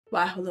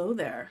Why, hello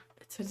there.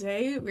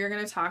 Today we're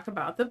going to talk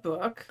about the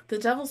book The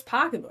Devil's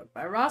Pocketbook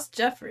by Ross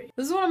Jeffery.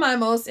 This is one of my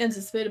most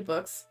anticipated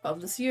books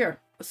of this year.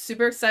 I was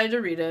super excited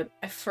to read it.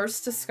 I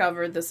first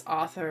discovered this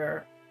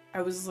author.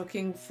 I was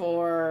looking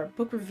for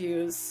book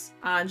reviews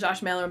on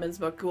Josh Malerman's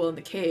book, Ghoul in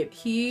the Cave.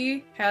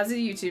 He has a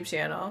YouTube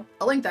channel.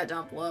 I'll link that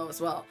down below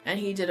as well. And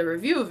he did a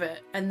review of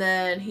it. And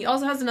then he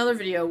also has another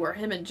video where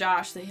him and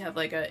Josh, they have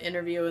like an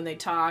interview and they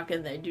talk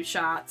and they do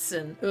shots,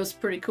 and it was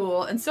pretty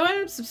cool. And so I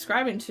ended up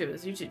subscribing to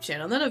his YouTube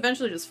channel and then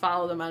eventually just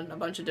followed him on a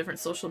bunch of different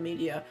social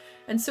media.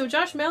 And so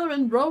Josh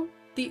Malerman wrote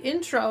the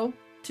intro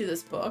to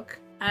this book.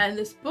 And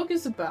this book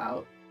is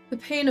about the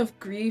pain of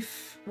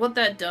grief, what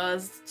that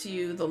does to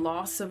you, the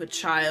loss of a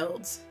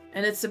child.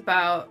 And it's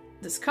about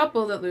this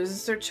couple that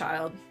loses their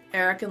child,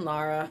 Eric and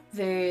Lara.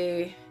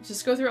 They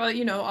just go through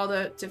all, all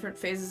the different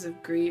phases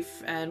of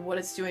grief and what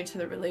it's doing to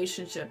the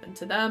relationship and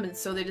to them. And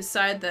so they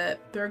decide that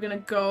they're gonna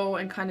go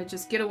and kind of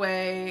just get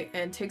away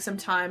and take some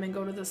time and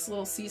go to this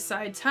little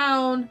seaside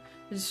town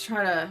and just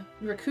try to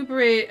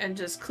recuperate and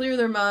just clear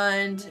their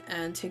mind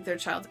and take their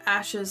child's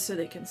ashes so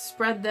they can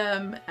spread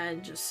them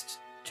and just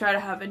try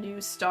to have a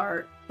new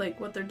start, like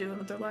what they're doing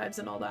with their lives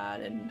and all that,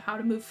 and how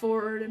to move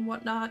forward and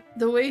whatnot.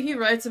 The way he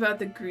writes about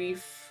the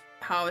grief,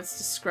 how it's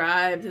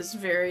described, is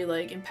very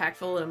like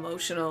impactful and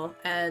emotional.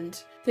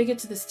 And they get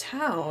to this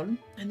town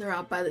and they're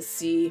out by the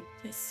sea.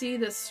 They see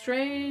this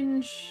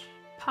strange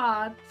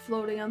pod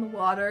floating on the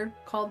water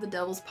called the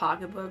Devil's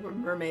Pocketbook, or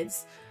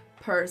Mermaid's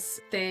Purse.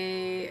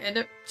 They end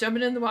up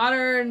jumping in the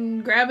water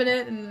and grabbing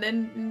it, and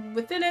then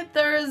within it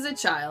there is a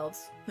child.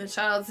 The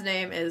child's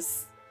name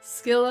is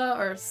Scylla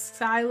or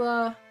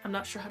Scylla. I'm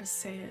not sure how to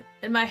say it.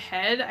 In my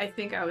head, I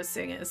think I was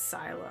saying it as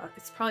Scylla.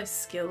 It's probably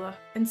Scylla.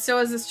 And so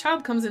as this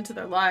child comes into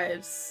their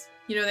lives,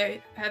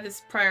 they had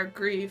this prior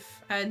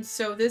grief. And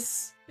so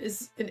this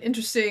is an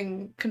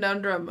interesting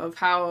conundrum of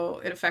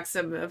how it affects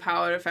them, of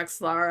how it affects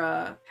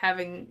Lara,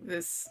 having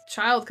this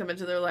child come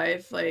into their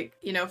life. Like,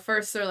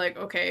 first they're like,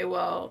 okay,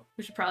 well,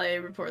 we should probably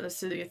report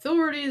this to the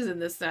authorities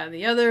and this, that, and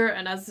the other.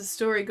 And as the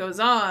story goes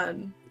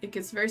on, it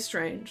gets very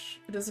strange.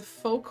 It is a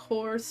folk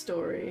horror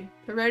story.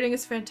 The writing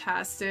is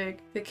fantastic.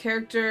 The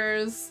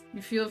characters,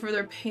 you feel for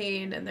their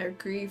pain and their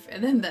grief,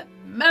 and then the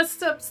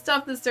messed up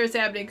stuff that starts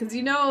happening. Because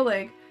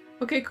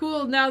okay,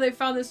 cool, now they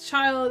found this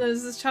child, and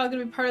is this child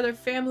gonna be part of their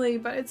family?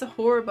 But it's a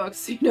horror book,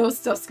 so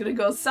stuff's gonna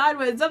go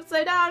sideways,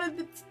 upside down, and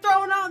it's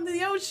thrown out into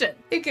the ocean.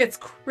 It gets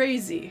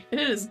crazy. It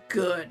is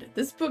good.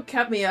 This book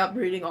kept me up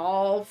reading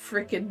all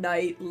freaking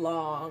night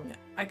long.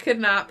 I could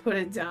not put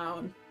it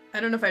down. I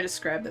don't know if I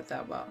described it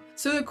that well.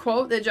 So the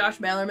quote that Josh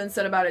Malerman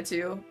said about it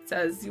too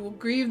says, "You will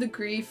grieve the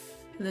grief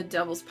in the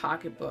Devil's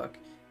Pocketbook.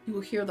 You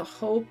will hear the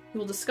hope. You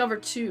will discover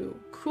too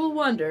cruel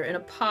wonder in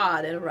a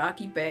pod in a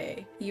rocky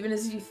bay. Even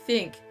as you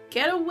think,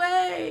 get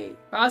away!"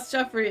 Ross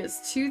Jeffery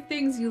is two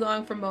things you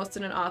long for most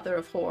in an author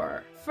of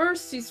horror.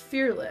 First, he's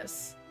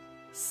fearless.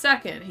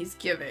 Second, he's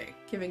giving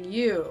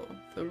you,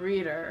 the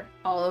reader,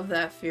 all of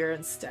that fear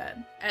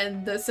instead.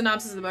 And the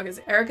synopsis of the book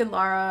is Eric and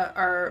Lara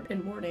are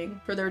in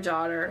mourning for their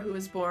daughter, who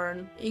was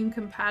born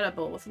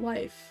incompatible with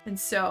life. And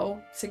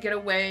so, to get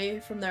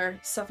away from their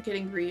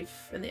suffocating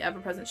grief and the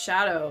ever-present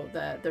shadow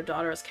that their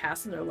daughter has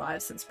cast in their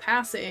lives since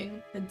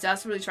passing, and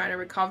desperately trying to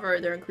recover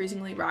their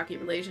increasingly rocky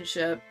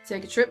relationship,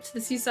 take a trip to the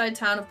seaside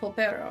town of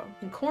Polperro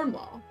in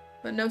Cornwall.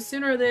 But no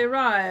sooner they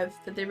arrive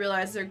than they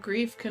realize their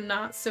grief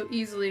cannot so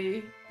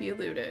easily be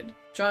eluded.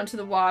 Drawn to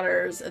the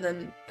waters, and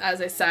then,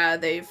 as I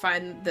said, they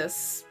find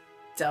this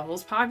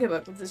Devil's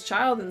Pocketbook with this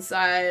child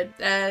inside.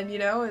 And,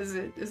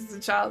 is the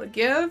child a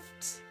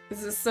gift?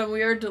 Is this some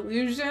weird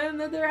delusion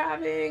that they're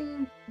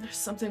having? There's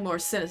something more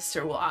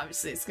sinister. Well,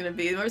 obviously it's gonna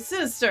be more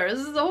sinister.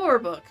 This is a horror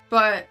book.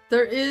 But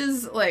there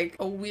is, like,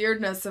 a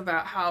weirdness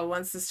about how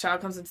once this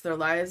child comes into their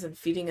lives and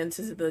feeding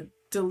into the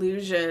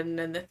delusion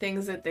and the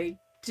things that they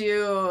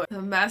do,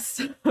 the messed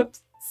up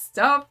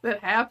stuff that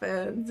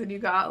happens, and you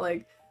got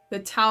like the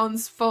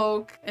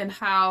townsfolk and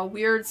how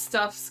weird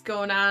stuff's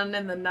going on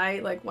in the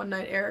night. Like one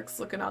night Eric's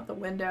looking out the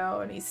window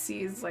and he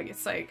sees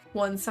it's like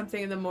 1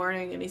 something in the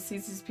morning, and he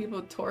sees these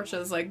people with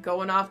torches like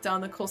going off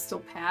down the coastal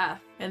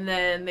path, and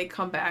then they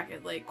come back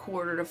at like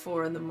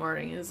 3:45 in the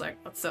morning and he's like,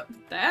 what's up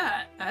with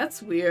that?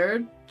 That's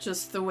weird.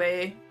 Just the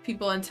way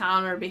people in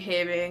town are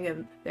behaving,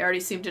 and they already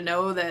seem to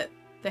know that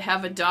they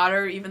have a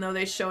daughter even though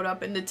they showed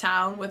up into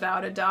town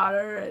without a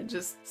daughter, and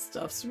just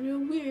stuff's real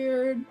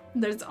weird.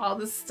 There's all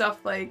this stuff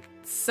like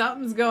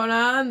something's going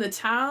on, the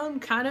town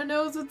kind of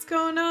knows what's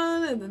going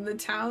on, and then the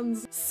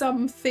towns,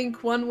 some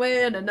think one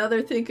way and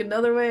another think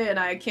another way, and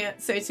I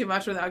can't say too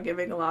much without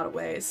giving a lot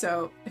away.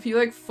 So if you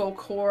like folk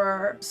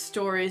horror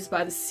stories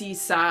by the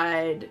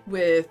seaside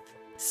with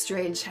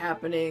strange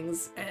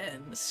happenings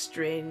and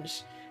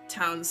strange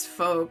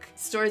townsfolk,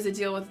 stories that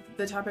deal with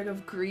the topic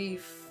of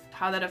grief,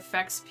 how that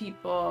affects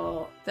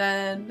people,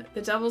 then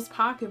The Devil's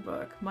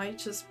Pocketbook might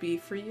just be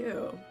for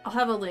you. I'll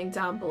have a link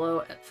down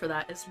below for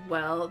that as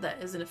well.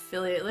 That is an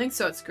affiliate link,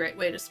 so it's a great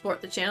way to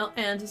support the channel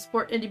and to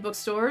support indie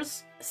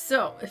bookstores.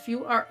 So if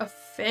you are a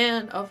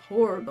fan of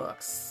horror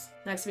books,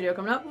 Next video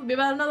coming up will be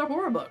about another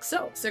horror book,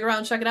 so stick around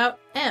and check it out.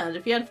 And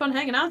if you had fun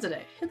hanging out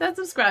today, hit that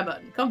subscribe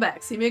button, come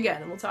back, see me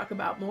again, and we'll talk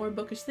about more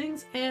bookish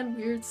things and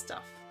weird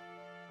stuff.